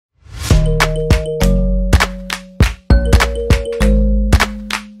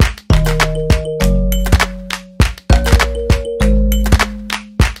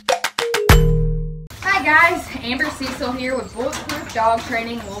Michelle here with Bulletproof Dog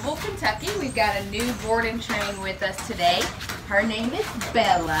Training, Louisville, Kentucky. We've got a new board and train with us today. Her name is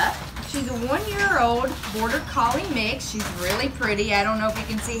Bella. She's a 1-year-old border collie mix. She's really pretty. I don't know if you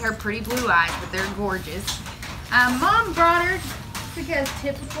can see her pretty blue eyes, but they're gorgeous. Mom brought her because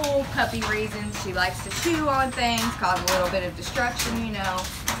typical puppy reasons. She likes to chew on things, cause a little bit of destruction, you know.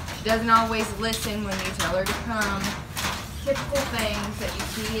 She doesn't always listen when you tell her to come. Typical things that you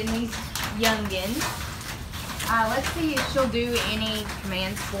see in these youngins. Let's see if she'll do any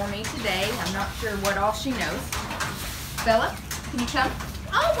commands for me today. I'm not sure what all she knows. Bella, can you come?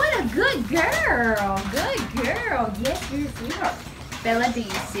 Oh, what a good girl. Good girl. Yes, you're a sweetheart. Bella, do you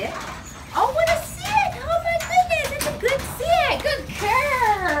sit? Oh, what a sit. Oh, my goodness. That's a good sit. Good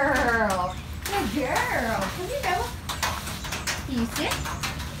girl. Good girl. Come here, Bella. Can you sit?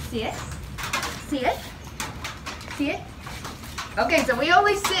 Sit. Sit. Sit. Okay, so we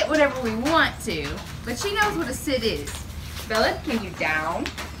always sit whenever we want to, but she knows what a sit is. Bella, can you down?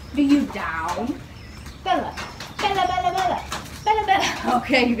 Do you down? Bella, Bella, Bella, Bella, Bella, Bella.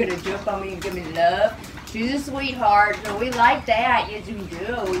 Okay, you're gonna jump on me and give me love. She's a sweetheart, so we like that. Yes, we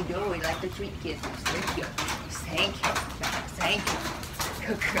do. We do. We like the sweet kisses. Thank you. Thank you. Thank you.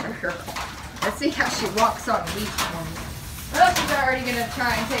 Good girl. Let's see how she walks on a leash for me. Oh, she's already gonna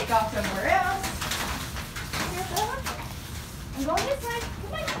try and take off somewhere else. Here, Bella. I'm going this way.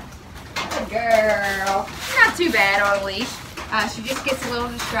 Come on. Good girl. Not too bad on a leash. She just gets a little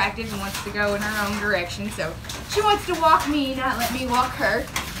distracted and wants to go in her own direction. So she wants to walk me, not let me walk her.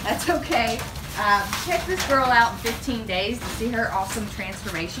 That's okay. Check this girl out in 15 days to see her awesome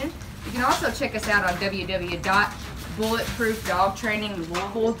transformation. You can also check us out on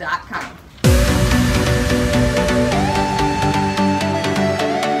www.bulletproofdogtraininglouisville.com.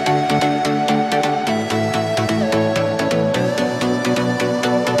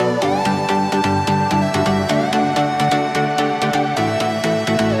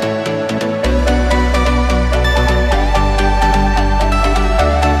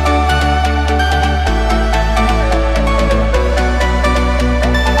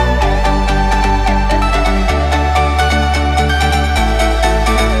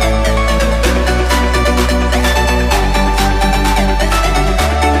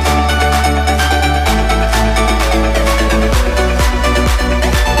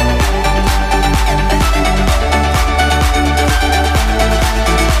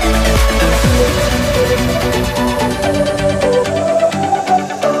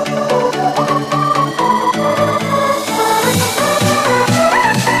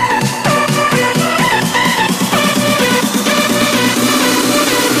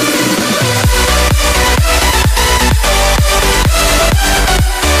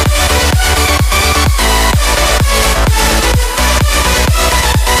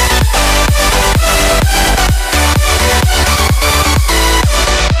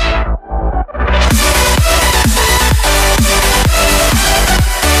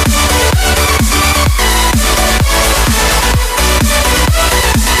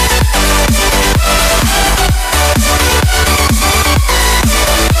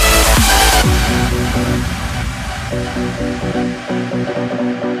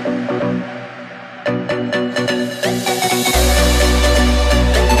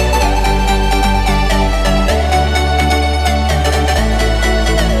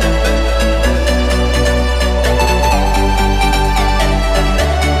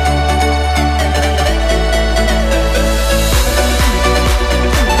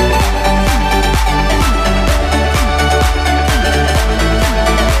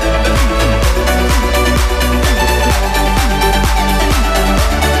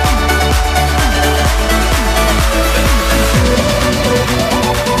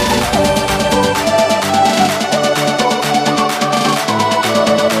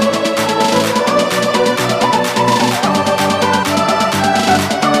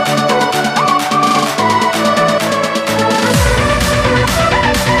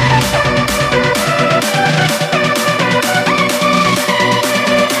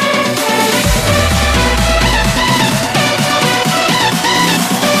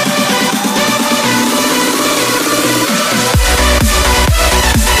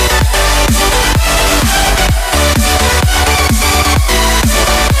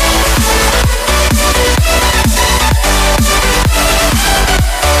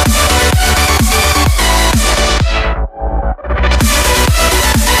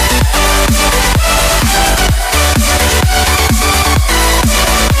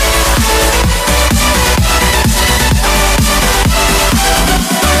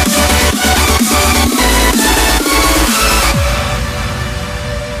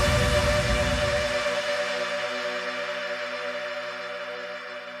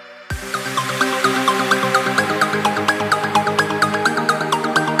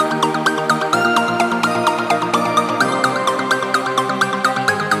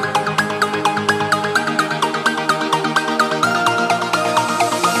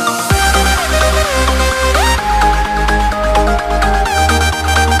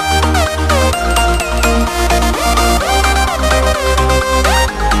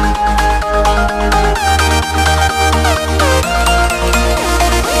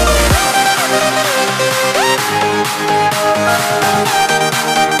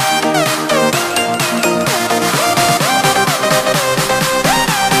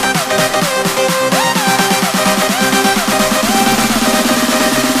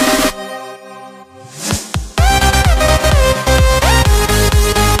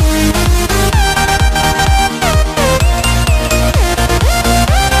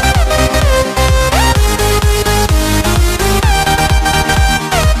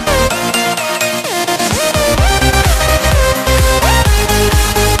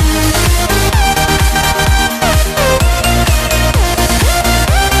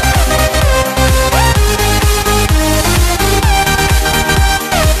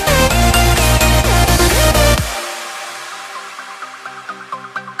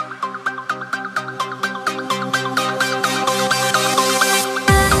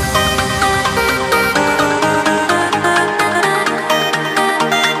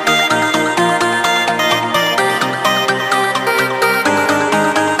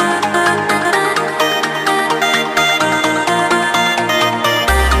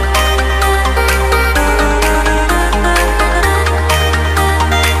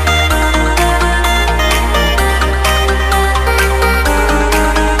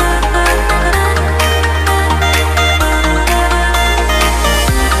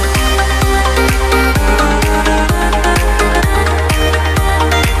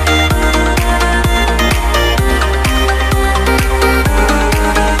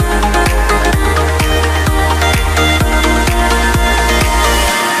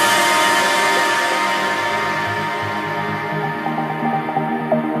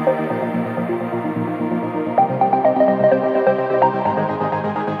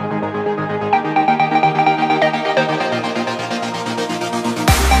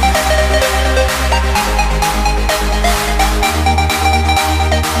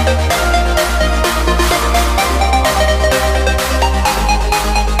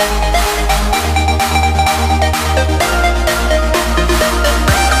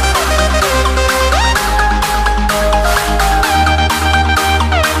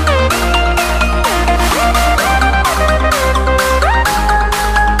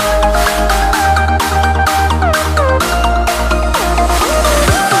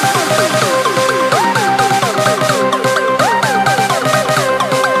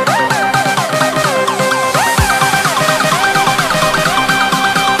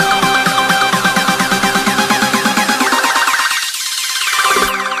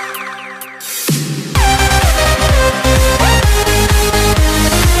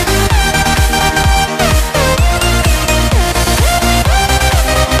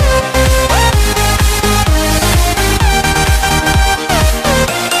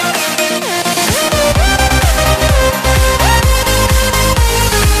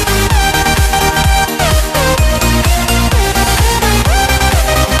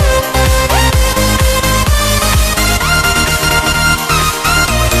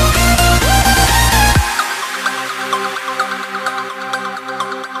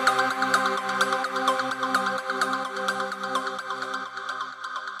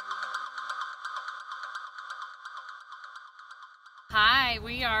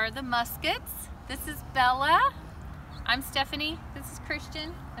 are the Muskets. This is Bella. I'm Stephanie. This is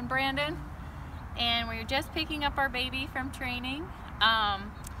Christian and Brandon. And we're just picking up our baby from training.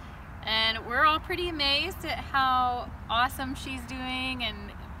 And we're all pretty amazed at how awesome she's doing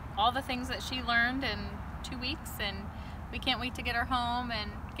and all the things that she learned in 2 weeks. And we can't wait to get her home and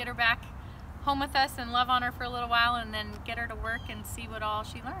get her back home with us and love on her for a little while and then get her to work and see what all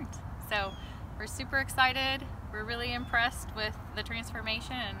she learned. So we're super excited. We're really impressed with the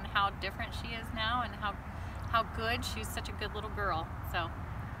transformation and how different she is now and how good. She's such a good little girl. So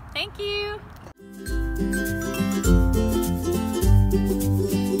thank you.